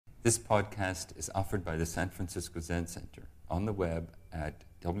This podcast is offered by the San Francisco Zen Center on the web at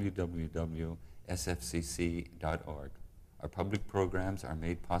www.sfcc.org. Our public programs are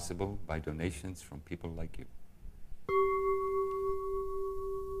made possible by donations from people like you.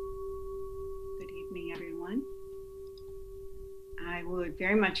 Good evening, everyone. I would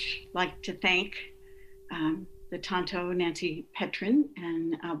very much like to thank the Tonto Nancy Petrin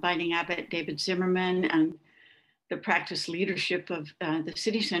and Binding Abbot David Zimmerman and the practice leadership of the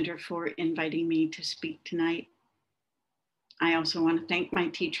City Center for inviting me to speak tonight. I also want to thank my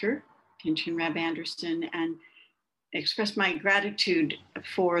teacher, Tenshin Rab Anderson, and express my gratitude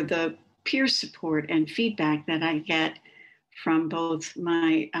for the peer support and feedback that I get from both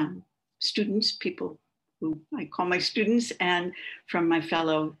my students, people who I call my students, and from my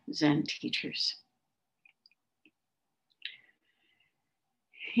fellow Zen teachers.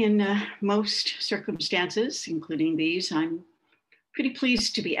 In most circumstances, including these, I'm pretty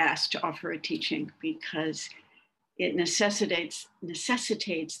pleased to be asked to offer a teaching because it necessitates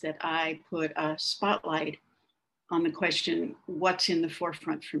that I put a spotlight on the question, what's in the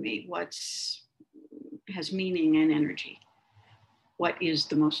forefront for me? What's has meaning and energy? What is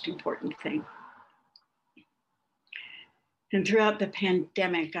the most important thing? And throughout the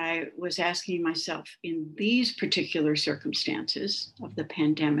pandemic, I was asking myself, in these particular circumstances of the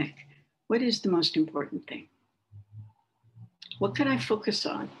pandemic, what is the most important thing? What could I focus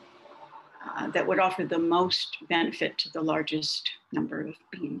on that would offer the most benefit to the largest number of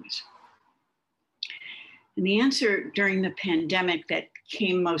beings? And the answer during the pandemic that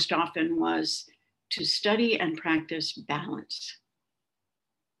came most often was to study and practice balance,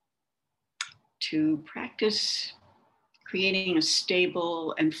 to practice creating a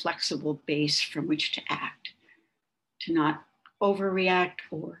stable and flexible base from which to act, to not overreact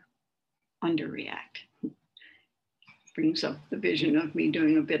or underreact. Brings up the vision of me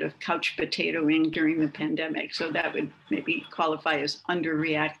doing a bit of couch potatoing during the pandemic, so that would maybe qualify as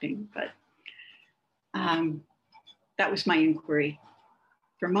underreacting, but that was my inquiry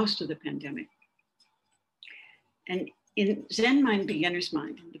for most of the pandemic. And in Zen Mind, Beginner's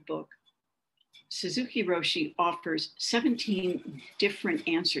Mind, in the book, Suzuki Roshi offers 17 different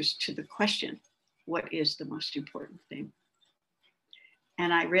answers to the question, what is the most important thing?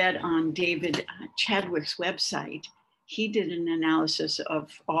 And I read on David Chadwick's website, he did an analysis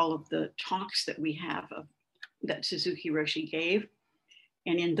of all of the talks that we have that Suzuki Roshi gave.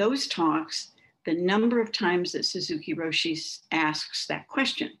 And in those talks, the number of times that Suzuki Roshi asks that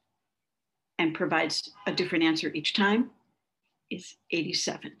question and provides a different answer each time is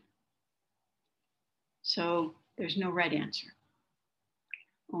 87. So there's no right answer.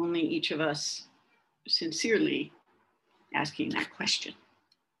 Only each of us sincerely asking that question.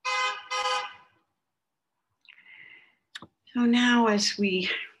 So now as we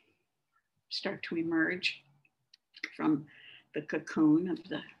start to emerge from the cocoon of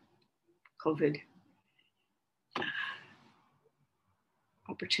the COVID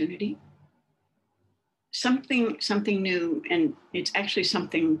opportunity, something new, and it's actually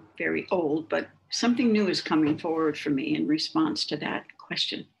something very old, but something new is coming forward for me in response to that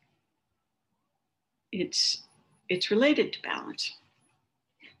question. It's related to balance.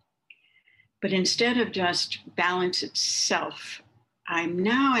 But instead of just balance itself, I'm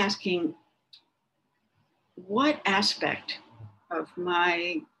now asking what aspect of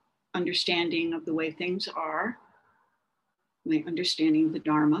my understanding of the way things are, my understanding of the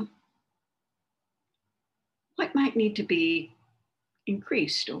Dharma, what might need to be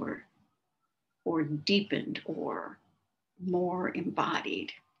increased or deepened or more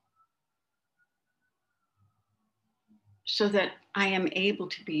embodied so that I am able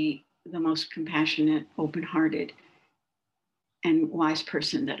to be the most compassionate, open-hearted, and wise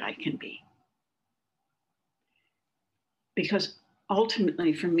person that I can be. Because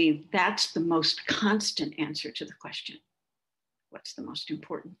ultimately for me, that's the most constant answer to the question, what's the most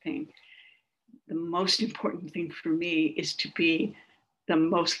important thing? The most important thing for me is to be the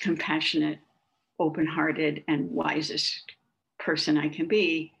most compassionate, open-hearted, and wisest person I can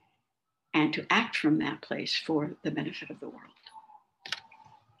be, and to act from that place for the benefit of the world.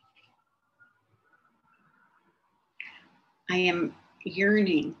 I am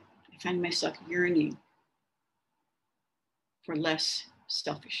yearning, I find myself yearning for less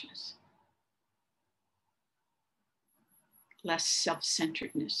selfishness, less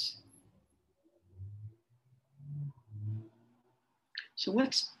self-centeredness. So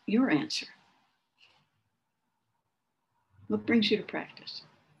what's your answer? What brings you to practice?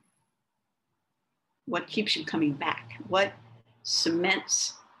 What keeps you coming back? What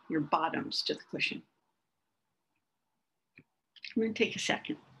cements your bottoms to the cushion? I'm going to take a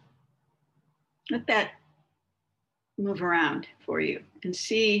second Let that move around for you and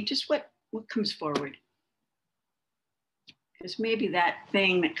see just what comes forward. Because maybe that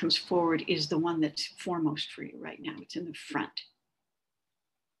thing that comes forward is the one that's foremost for you right now. It's in the front.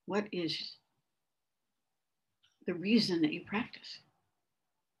 What is the reason that you practice?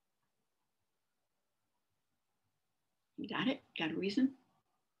 You got it? Got a reason?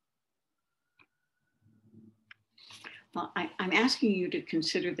 Well, I'm asking you to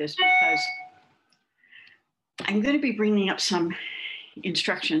consider this because I'm going to be bringing up some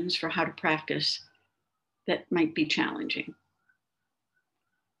instructions for how to practice that might be challenging.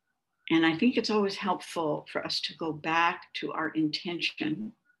 And I think it's always helpful for us to go back to our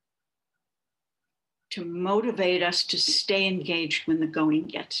intention to motivate us to stay engaged when the going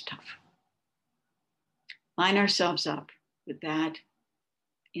gets tough. Line ourselves up with that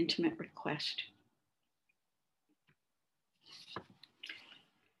intimate request.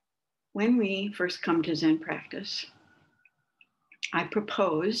 When we first come to Zen practice, I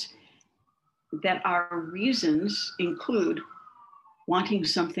propose that our reasons include wanting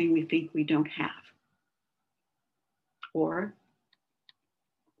something we think we don't have, or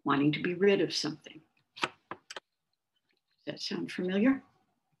wanting to be rid of something. Does that sound familiar?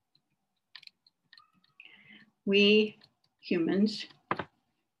 We humans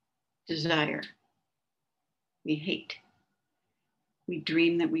desire, we hate, we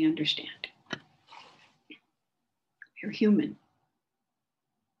dream that we understand. We're human.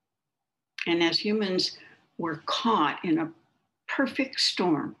 And as humans, we're caught in a perfect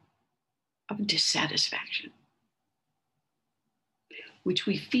storm of dissatisfaction, which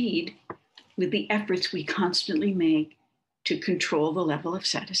we feed with the efforts we constantly make to control the level of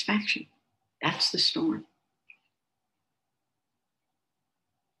satisfaction. That's the storm.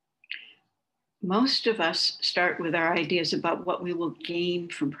 Most of us start with our ideas about what we will gain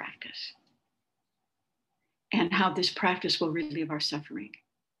from practice and how this practice will relieve our suffering.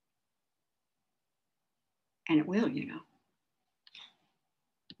 And it will, you know.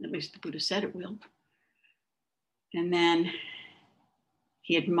 At least the Buddha said it will. And then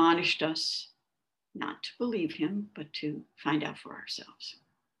he admonished us not to believe him, but to find out for ourselves.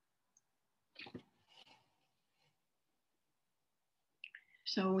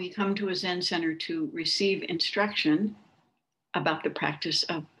 So we come to a Zen center to receive instruction about the practice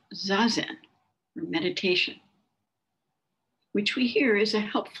of Zazen, or meditation, which we hear is a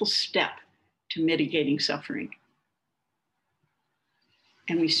helpful step to mitigating suffering.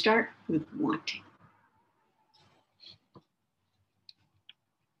 And we start with wanting.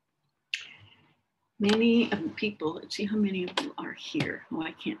 Many of the people, let's see how many of you are here. Oh,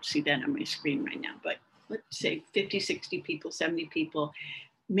 I can't see that on my screen right now, but let's say 50, 60 people, 70 people.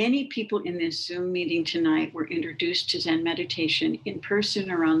 Many people in this Zoom meeting tonight were introduced to Zen meditation in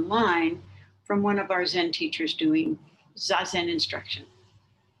person or online from one of our Zen teachers doing Zazen instruction.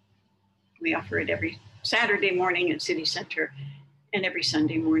 We offer it every Saturday morning at City Center and every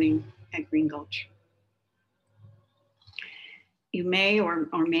Sunday morning at Green Gulch. You may or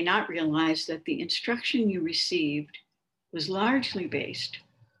may not realize that the instruction you received was largely based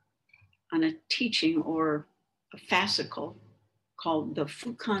on a teaching or a fascicle called the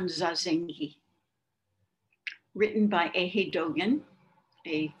Fukan Zazengi, written by Eihei Dogen,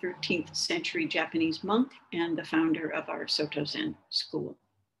 a 13th century Japanese monk and the founder of our Soto Zen school.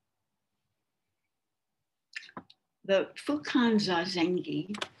 The Fukan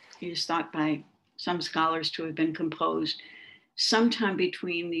Zazengi is thought by some scholars to have been composed sometime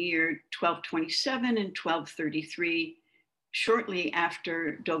between the year 1227 and 1233, shortly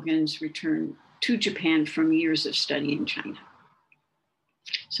after Dogen's return to Japan from years of study in China.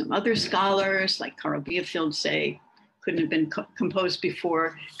 Some other scholars, like Carl Biefeld, say couldn't have been composed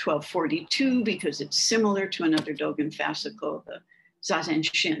before 1242 because it's similar to another Dogen fascicle, the Zazen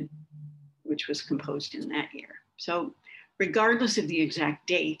Shin, which was composed in that year. So regardless of the exact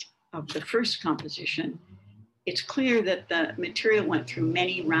date of the first composition, it's clear that the material went through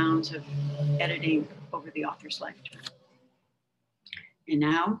many rounds of editing over the author's lifetime. And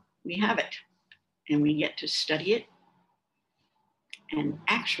now we have it, and we get to study it and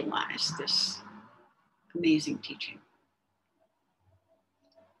actualize this amazing teaching.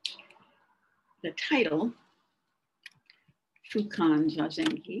 The title, Fukan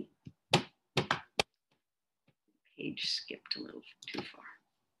Zazengi, page skipped a little too far.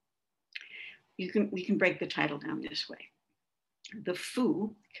 We can break the title down this way. The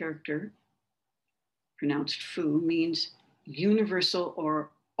Fu character, pronounced Fu, means universal or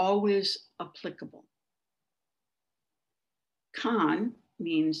always applicable. Kan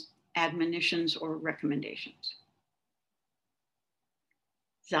means admonitions or recommendations.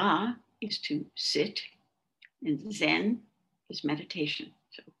 Za is to sit, and Zen is meditation.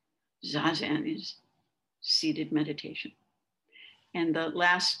 So Zazen is seated meditation. And the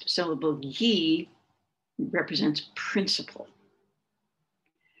last syllable, yi, represents principle.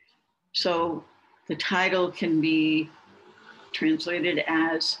 So the title can be translated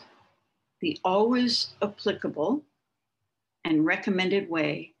as the always applicable and recommended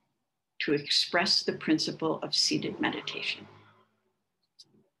way to express the principle of seated meditation.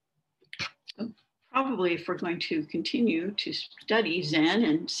 So probably if we're going to continue to study Zen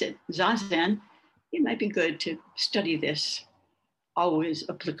and Zazen, it might be good to study this always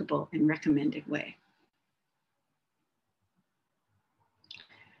applicable and recommended way.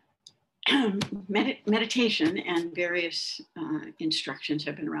 Meditation and various instructions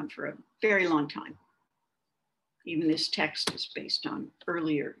have been around for a very long time. Even this text is based on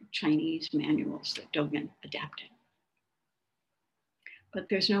earlier Chinese manuals that Dogen adapted. But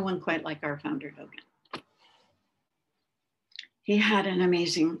there's no one quite like our founder, Dogen. He had an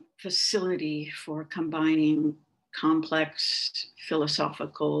amazing facility for combining complex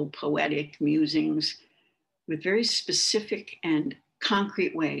philosophical, poetic musings with very specific and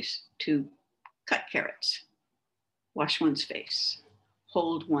concrete ways to cut carrots, wash one's face,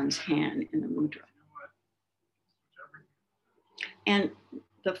 hold one's hand in the mudra. And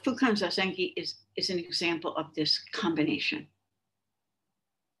the Fukan Zazengi is an example of this combination.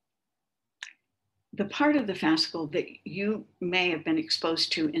 The part of the fascicle that you may have been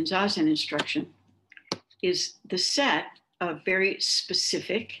exposed to in Zazen instruction is the set of very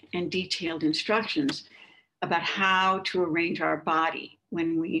specific and detailed instructions about how to arrange our body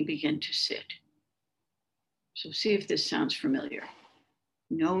when we begin to sit. So see if this sounds familiar.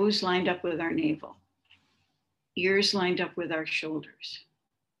 Nose lined up with our navel, ears lined up with our shoulders,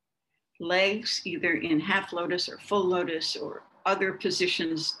 legs either in half lotus or full lotus or other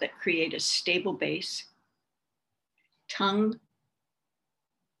positions that create a stable base, tongue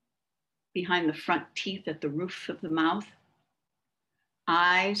behind the front teeth at the roof of the mouth,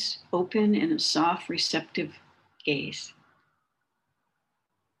 eyes open in a soft, receptive gaze.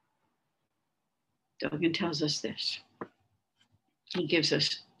 Dogen tells us this. He gives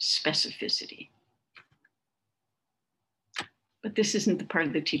us specificity. But this isn't the part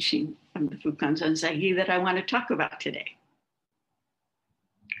of the teaching of the Fukan Zazengi that I want to talk about today.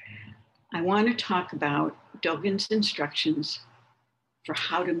 I want to talk about Dogen's instructions for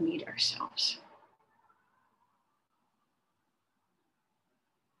how to meet ourselves,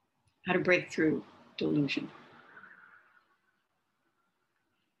 how to break through delusion,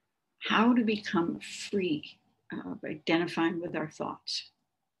 how to become free of identifying with our thoughts,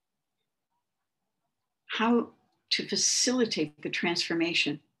 how to facilitate the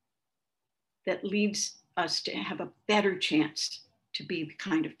transformation that leads us to have a better chance to be the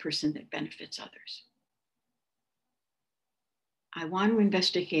kind of person that benefits others. I want to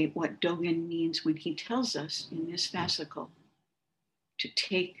investigate what Dogen means when he tells us in this fascicle to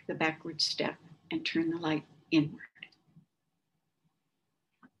take the backward step and turn the light inward.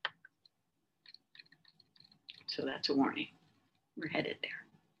 So that's a warning. We're headed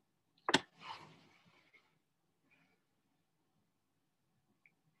there.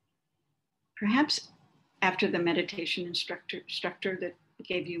 Perhaps after the meditation instructor that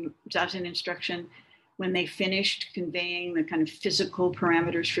gave you Zazen instruction, when they finished conveying the kind of physical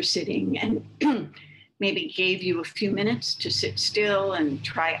parameters for sitting and maybe gave you a few minutes to sit still and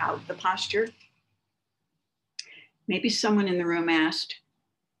try out the posture, maybe someone in the room asked,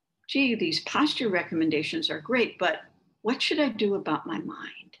 gee, these posture recommendations are great, but what should I do about my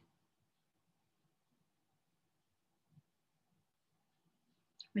mind?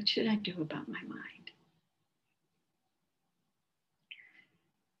 What should I do about my mind?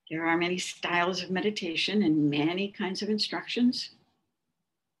 There are many styles of meditation and many kinds of instructions.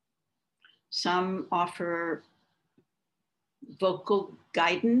 Some offer vocal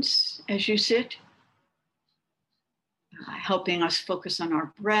guidance as you sit, helping us focus on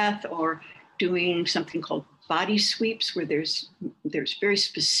our breath, or doing something called body sweeps, where there's very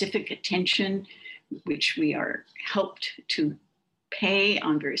specific attention, which we are helped to pay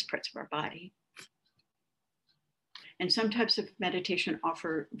on various parts of our body. And some types of meditation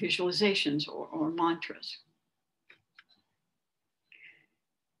offer visualizations or mantras.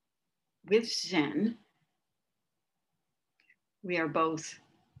 With Zen, we are both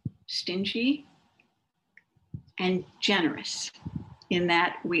stingy and generous in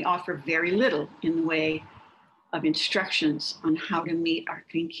that we offer very little in the way of instructions on how to meet our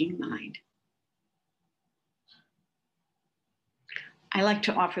thinking mind. I like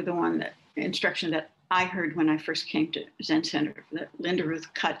to offer the instruction that I heard when I first came to Zen Center that Linda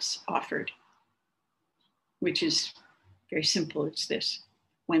Ruth Cutts offered, which is very simple. It's this: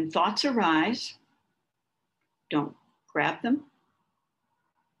 when thoughts arise, don't grab them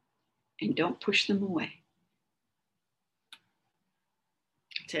and don't push them away.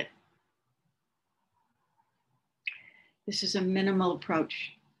 That's it. This is a minimal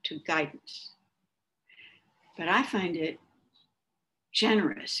approach to guidance, but I find it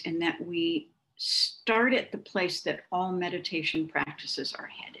generous in that we start at the place that all meditation practices are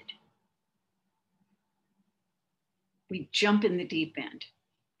headed. We jump in the deep end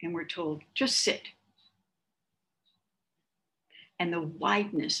and we're told, just sit. And the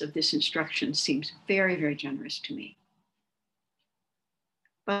wideness of this instruction seems very, very generous to me.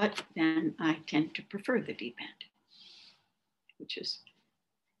 But then I tend to prefer the deep end, which is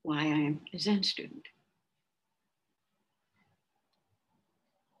why I am a Zen student.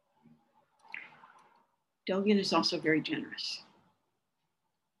 Dogen is also very generous.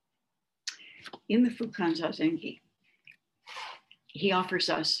 In the Fukan Zazengi, he offers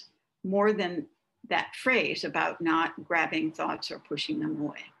us more than that phrase about not grabbing thoughts or pushing them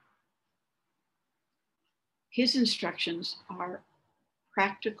away. His instructions are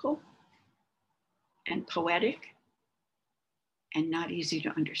practical and poetic and not easy to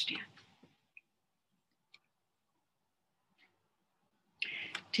understand.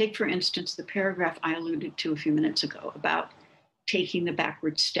 Take, for instance, the paragraph I alluded to a few minutes ago about taking the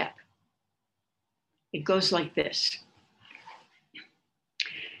backward step. It goes like this.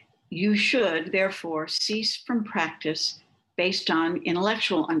 You should, therefore, cease from practice based on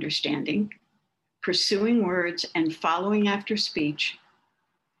intellectual understanding, pursuing words and following after speech,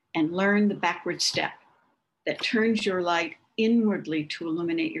 and learn the backward step that turns your light inwardly to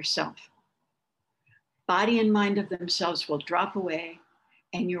illuminate yourself. Body and mind of themselves will drop away,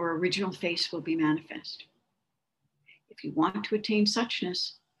 and your original face will be manifest. If you want to attain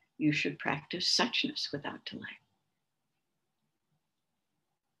suchness, you should practice suchness without delay.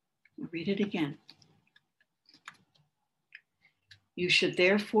 I'll read it again. You should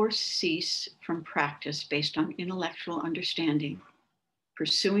therefore cease from practice based on intellectual understanding,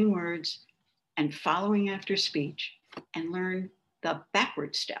 pursuing words and following after speech, and learn the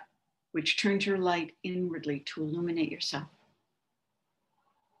backward step, which turns your light inwardly to illuminate yourself.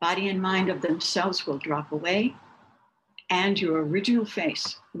 Body and mind of themselves will drop away, and your original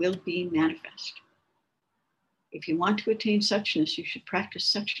face will be manifest. If you want to attain suchness, you should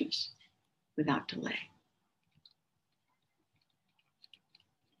practice suchness without delay.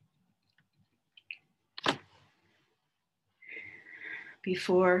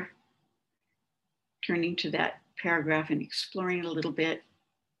 Before turning to that paragraph and exploring it a little bit,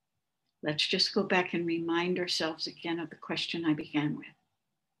 let's just go back and remind ourselves again of the question I began with.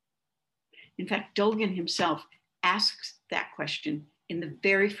 In fact, Dogen himself asks that question in the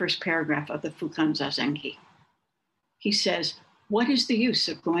very first paragraph of the Fukan Zazengi. He says, what is the use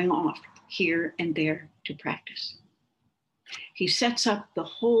of going off here and there to practice? He sets up the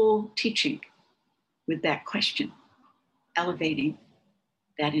whole teaching with that question, elevating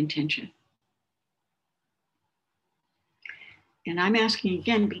that intention. And I'm asking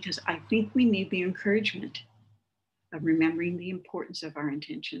again because I think we need the encouragement of remembering the importance of our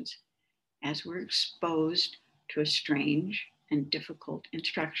intentions as we're exposed to a strange and difficult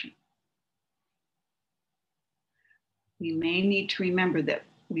instruction. We may need to remember that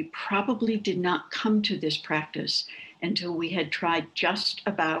we probably did not come to this practice until we had tried just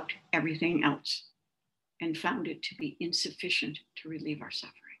about everything else and found it to be insufficient to relieve our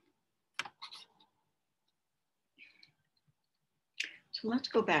suffering. So let's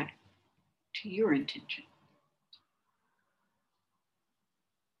go back to your intention.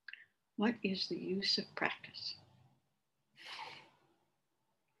 What is the use of practice?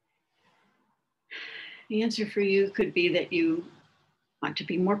 The answer for you could be that you want to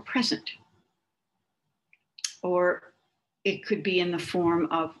be more present, or it could be in the form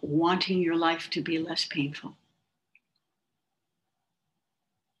of wanting your life to be less painful.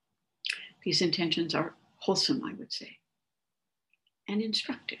 These intentions are wholesome, I would say, and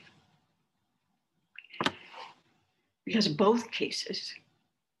instructive. Because both cases,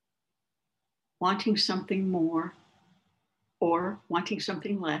 wanting something more or wanting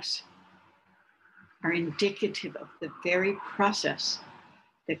something less, are indicative of the very process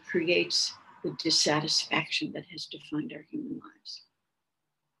that creates the dissatisfaction that has defined our human lives.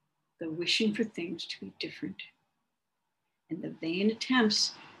 The wishing for things to be different and the vain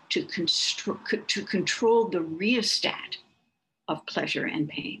attempts to control the rheostat of pleasure and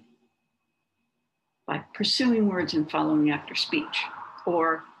pain by pursuing words and following after speech,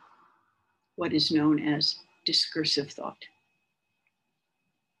 or what is known as discursive thought.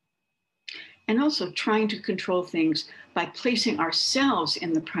 And also trying to control things by placing ourselves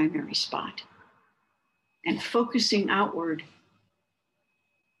in the primary spot and focusing outward,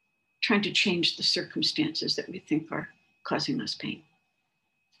 trying to change the circumstances that we think are causing us pain.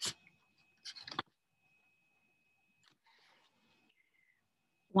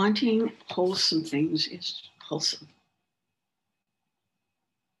 Wanting wholesome things is wholesome.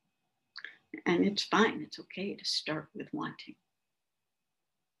 And it's fine, it's okay to start with wanting.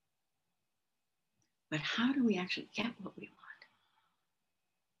 But how do we actually get what we want?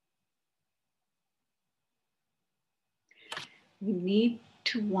 We need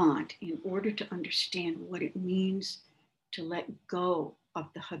to want in order to understand what it means to let go of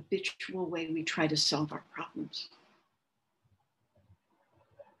the habitual way we try to solve our problems.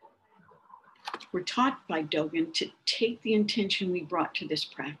 We're taught by Dogen to take the intention we brought to this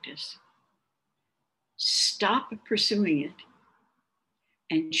practice, stop pursuing it,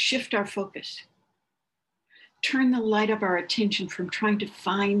 and shift our focus. Turn the light of our attention from trying to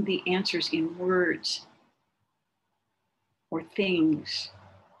find the answers in words or things,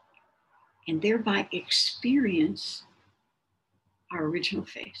 and thereby experience our original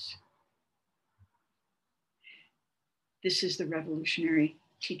face. This is the revolutionary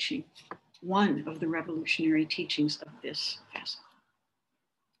teaching, one of the revolutionary teachings of this fascicle.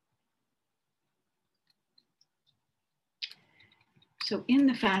 So in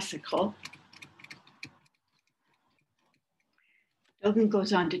the fascicle, Dogen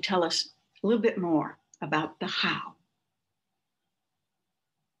goes on to tell us a little bit more about the how.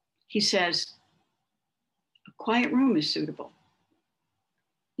 He says, a quiet room is suitable.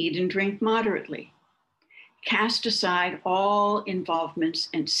 Eat and drink moderately. Cast aside all involvements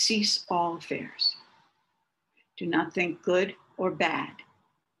and cease all affairs. Do not think good or bad.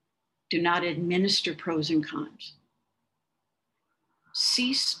 Do not administer pros and cons.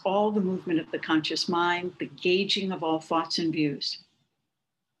 Cease all the movement of the conscious mind, the gauging of all thoughts and views.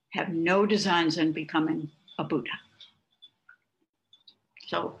 Have no designs on becoming a Buddha.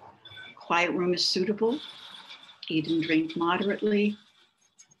 So, quiet room is suitable. Eat and drink moderately.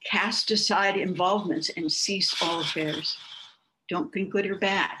 Cast aside involvements and cease all affairs. Don't think good or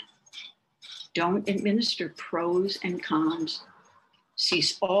bad. Don't administer pros and cons.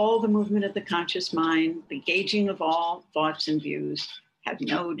 Cease all the movement of the conscious mind, the gauging of all thoughts and views. Have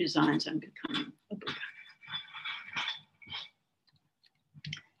no designs on becoming a Buddha.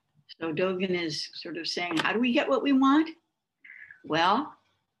 So Dogen is sort of saying, how do we get what we want? Well,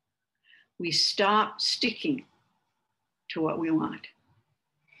 we stop sticking to what we want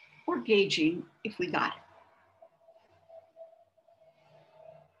or gauging if we got it.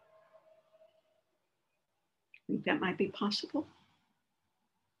 Think that might be possible?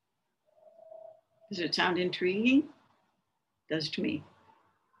 Does it sound intriguing? Does to me.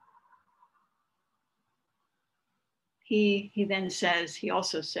 He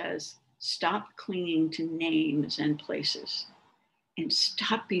also says, stop clinging to names and places and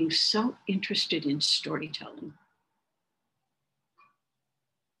stop being so interested in storytelling.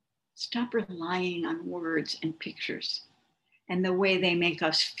 Stop relying on words and pictures and the way they make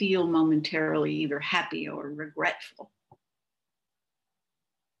us feel momentarily, either happy or regretful.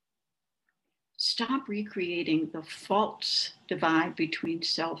 Stop recreating the false divide between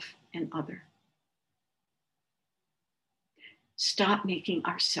self and other. Stop making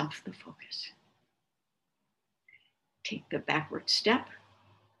ourself the focus. Take the backward step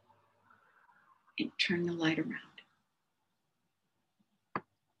and turn the light around.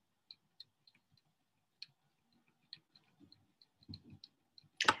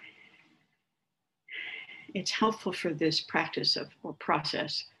 It's helpful for this practice of or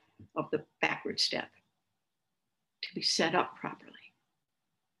process of the backward step to be set up properly.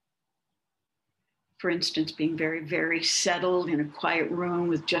 For instance, being very, very settled in a quiet room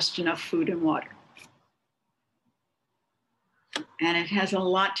with just enough food and water. And it has a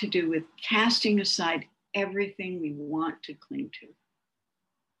lot to do with casting aside everything we want to cling to.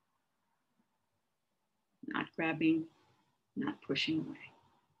 Not grabbing, not pushing away.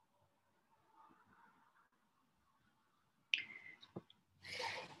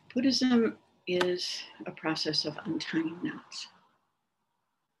 Buddhism is a process of untying knots,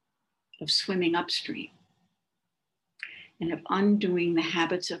 of swimming upstream, and of undoing the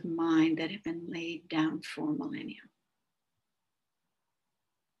habits of mind that have been laid down for millennia.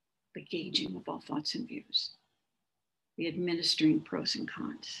 The gauging of all thoughts and views, the administering pros and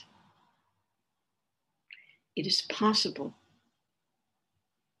cons. It is possible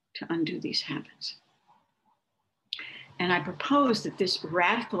to undo these habits. And I propose that this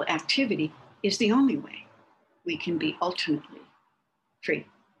radical activity is the only way we can be ultimately free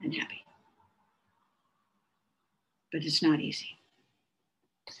and happy. But it's not easy.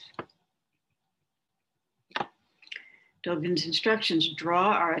 Dogen's instructions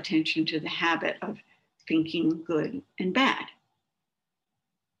draw our attention to the habit of thinking good and bad.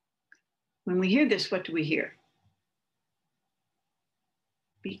 When we hear this, what do we hear?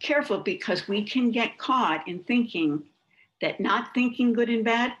 Be careful, because we can get caught in thinking that not thinking good and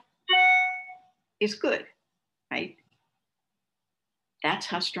bad is good, right? That's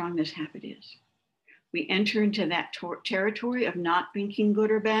how strong this habit is. We enter into that territory of not thinking good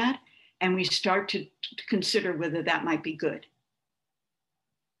or bad, and we start to consider whether that might be good.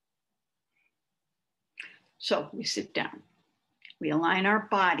 So we sit down. We align our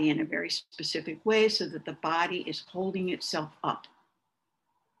body in a very specific way so that the body is holding itself up.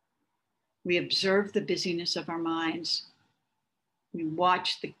 We observe the busyness of our minds. We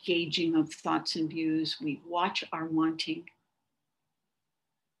watch the gauging of thoughts and views. We watch our wanting.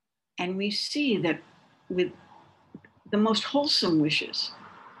 And we see that with the most wholesome wishes,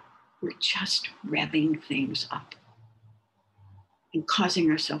 we're just revving things up and causing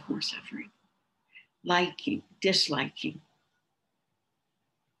ourselves more suffering, liking, disliking.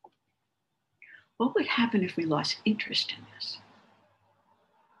 What would happen if we lost interest in this?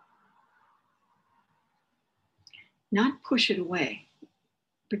 Not push it away,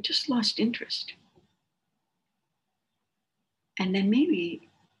 but just lost interest. And then maybe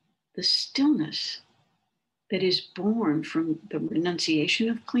the stillness that is born from the renunciation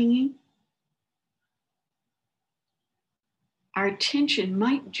of clinging, our attention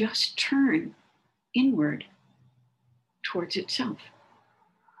might just turn inward towards itself.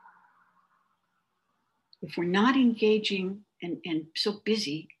 If we're not engaging and so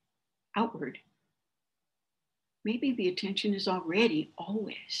busy outward, maybe the attention is already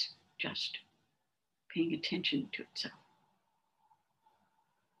always just paying attention to itself.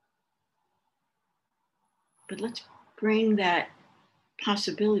 But let's bring that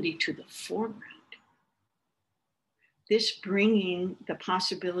possibility to the foreground. This bringing the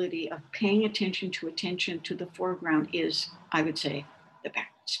possibility of paying attention to the foreground is, I would say, the backward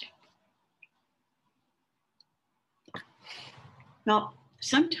step. Now,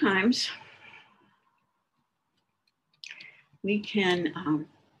 sometimes we can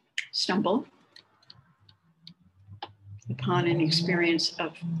stumble upon an experience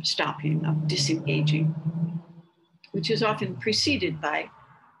of stopping, of disengaging, which is often preceded by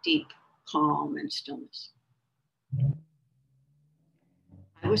deep calm and stillness.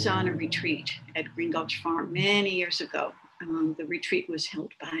 I was on a retreat at Green Gulch Farm many years ago. The retreat was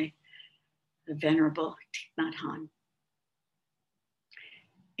held by the Venerable Thich Nhat Hanh.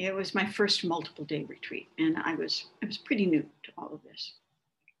 It was my first multiple day retreat, and I was pretty new to all of this.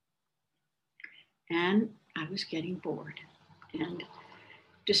 And I was getting bored and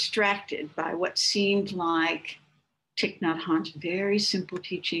distracted by what seemed like Thich Nhat Hanh's very simple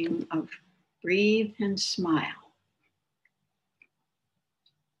teaching of breathe and smile.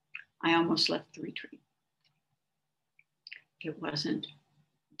 I almost left the retreat. It wasn't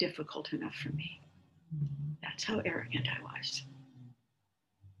difficult enough for me. That's how arrogant I was.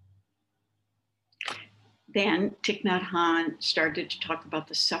 Then Thich Nhat Hanh started to talk about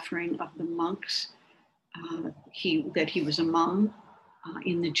the suffering of the monks that he was among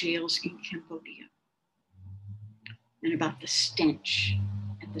in the jails in Cambodia, and about the stench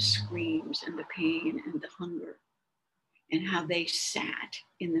and the screams and the pain and the hunger, and how they sat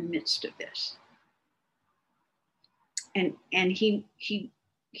in the midst of this. And he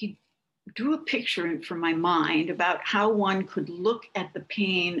drew a picture from my mind about how one could look at the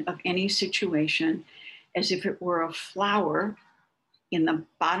pain of any situation as if it were a flower in the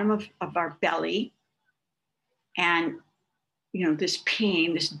bottom of our belly, and this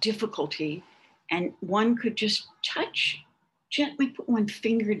pain, this difficulty, and one could just gently put one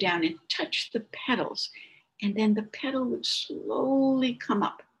finger down and touch the petals, and then the petal would slowly come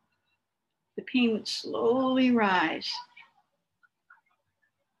up. The pain would slowly rise.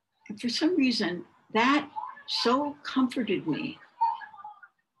 And for some reason, that so comforted me.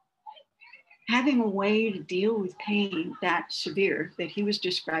 Having a way to deal with pain that severe that he was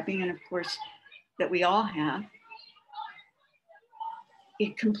describing, and of course that we all have,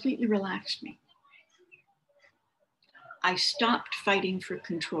 it completely relaxed me. I stopped fighting for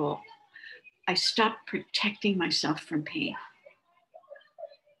control. I stopped protecting myself from pain.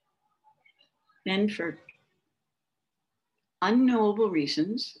 Then, for unknowable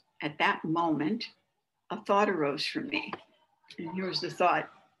reasons, at that moment, a thought arose for me. And here was the thought: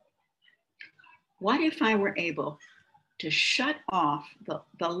 what if I were able to shut off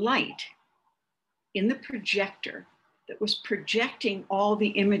the light in the projector that was projecting all the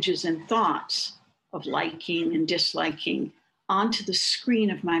images and thoughts of liking and disliking onto the screen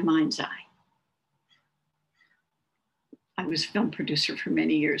of my mind's eye. I was a film producer for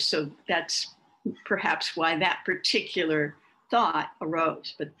many years, so that's perhaps why that particular thought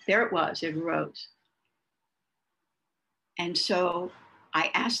arose, but there it was, it arose. And so I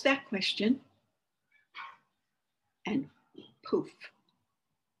asked that question, and poof.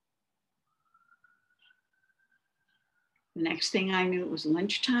 The next thing I knew, it was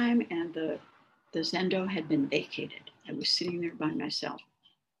lunchtime, and the Zendo had been vacated. I was sitting there by myself.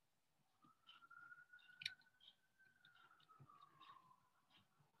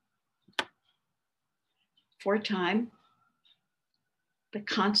 For a time, the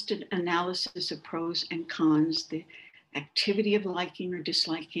constant analysis of pros and cons, the activity of liking or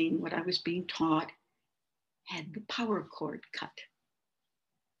disliking, what I was being taught, had the power cord cut.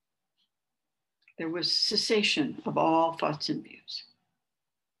 There was cessation of all thoughts and views.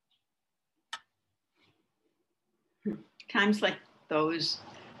 Times like those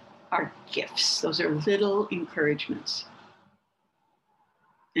are gifts. Those are little encouragements.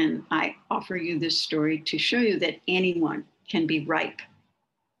 And I offer you this story to show you that anyone can be ripe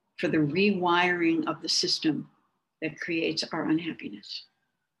for the rewiring of the system that creates our unhappiness.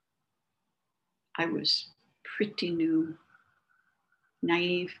 I was pretty new,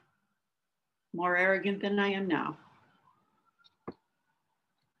 naive, more arrogant than I am now.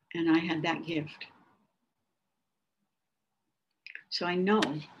 And I had that gift. So I know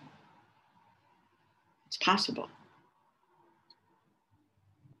it's possible.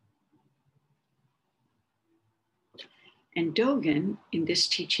 And Dogen, in this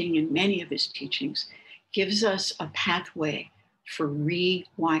teaching and many of his teachings, gives us a pathway for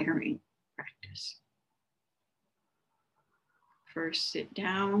rewiring practice. First, sit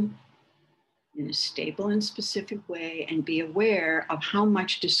down in a stable and specific way and be aware of how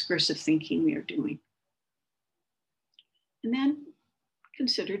much discursive thinking we are doing. And then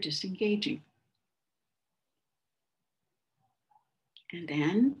consider disengaging. And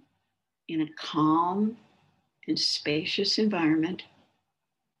then, in a calm and spacious environment,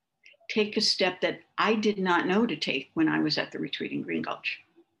 take a step that I did not know to take when I was at the retreat in Green Gulch.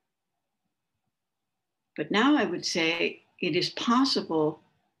 But now I would say it is possible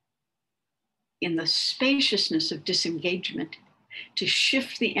in the spaciousness of disengagement to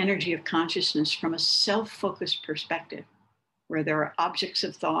shift the energy of consciousness from a self-focused perspective where there are objects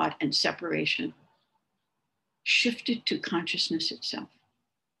of thought and separation, shifted to consciousness itself,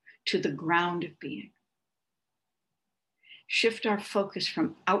 to the ground of being. Shift our focus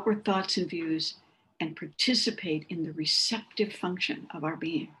from outward thoughts and views and participate in the receptive function of our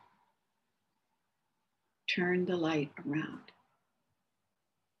being. Turn the light around.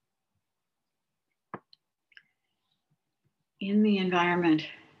 In the environment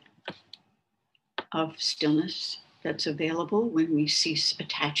of stillness that's available when we cease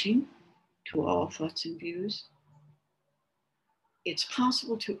attaching to all thoughts and views, it's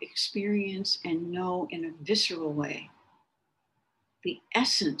possible to experience and know in a visceral way the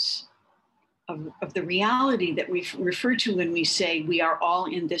essence of the reality that we refer to when we say we are all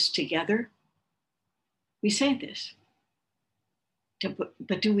in this together. We say this,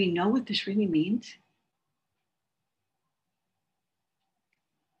 but do we know what this really means?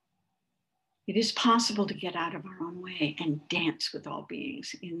 It is possible to get out of our own way and dance with all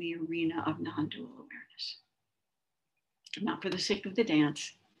beings in the arena of non-dual awareness. Not for the sake of the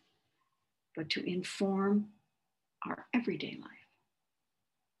dance, but to inform our everyday life,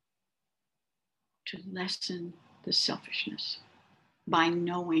 to lessen the selfishness by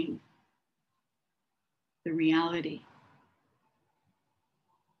knowing the reality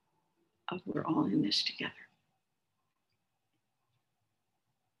of we're all in this together.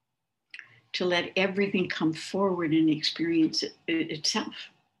 To let everything come forward and experience itself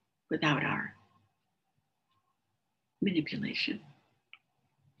without our manipulation.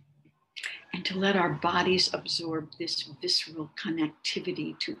 And to let our bodies absorb this visceral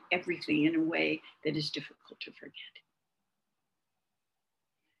connectivity to everything in a way that is difficult to forget.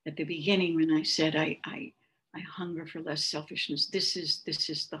 At the beginning, when I said I hunger for less selfishness, this is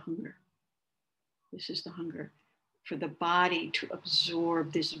the hunger. This is the hunger for the body to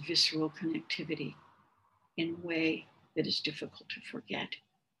absorb this visceral connectivity in a way that is difficult to forget.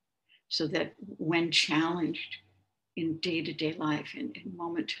 So that when challenged in day-to-day life, in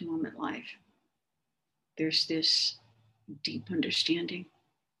moment-to-moment life, there's this deep understanding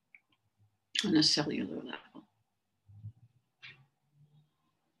on a cellular level.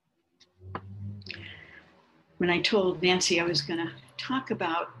 When I told Nancy I was going to talk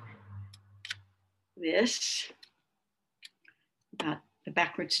about this about the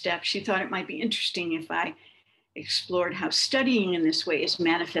backward step. She thought it might be interesting if I explored how studying in this way is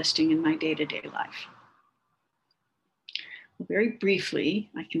manifesting in my day-to-day life. Very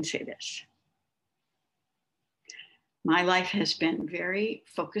briefly, I can say this. My life has been very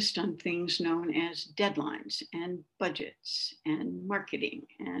focused on things known as deadlines and budgets and marketing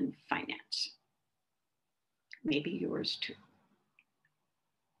and finance. Maybe yours too.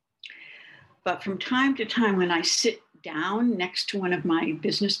 But from time to time, when I sit down next to one of my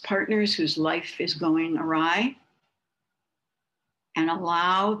business partners whose life is going awry and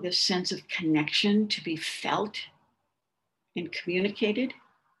allow this sense of connection to be felt and communicated,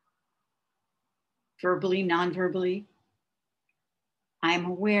 verbally, non-verbally, I am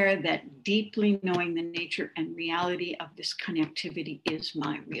aware that deeply knowing the nature and reality of this connectivity is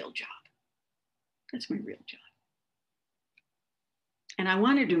my real job. That's my real job. And I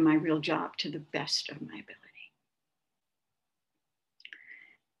want to do my real job to the best of my ability.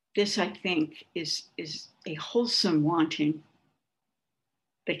 This, I think, is a wholesome wanting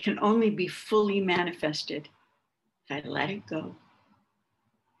that can only be fully manifested if I let it go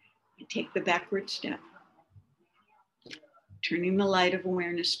and take the backward step, turning the light of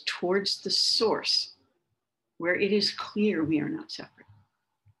awareness towards the source where it is clear we are not separate.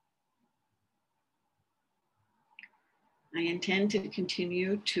 I intend to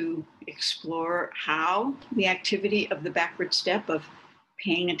continue to explore how the activity of the backward step of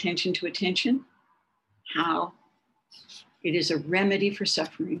paying attention to attention, how it is a remedy for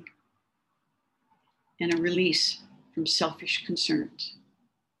suffering and a release from selfish concerns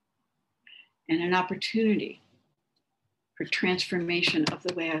and an opportunity for transformation of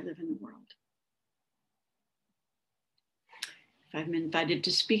the way I live in the world. If I'm invited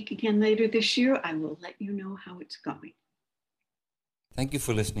to speak again later this year, I will let you know how it's going. Thank you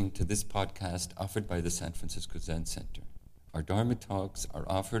for listening to this podcast offered by the San Francisco Zen Center. Our Dharma talks are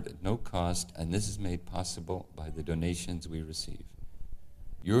offered at no cost, and this is made possible by the donations we receive.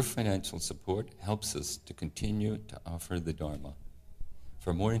 Your financial support helps us to continue to offer the Dharma.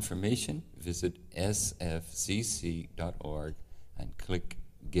 For more information, visit sfzc.org and click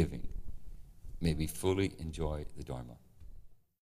Giving. May we fully enjoy the Dharma.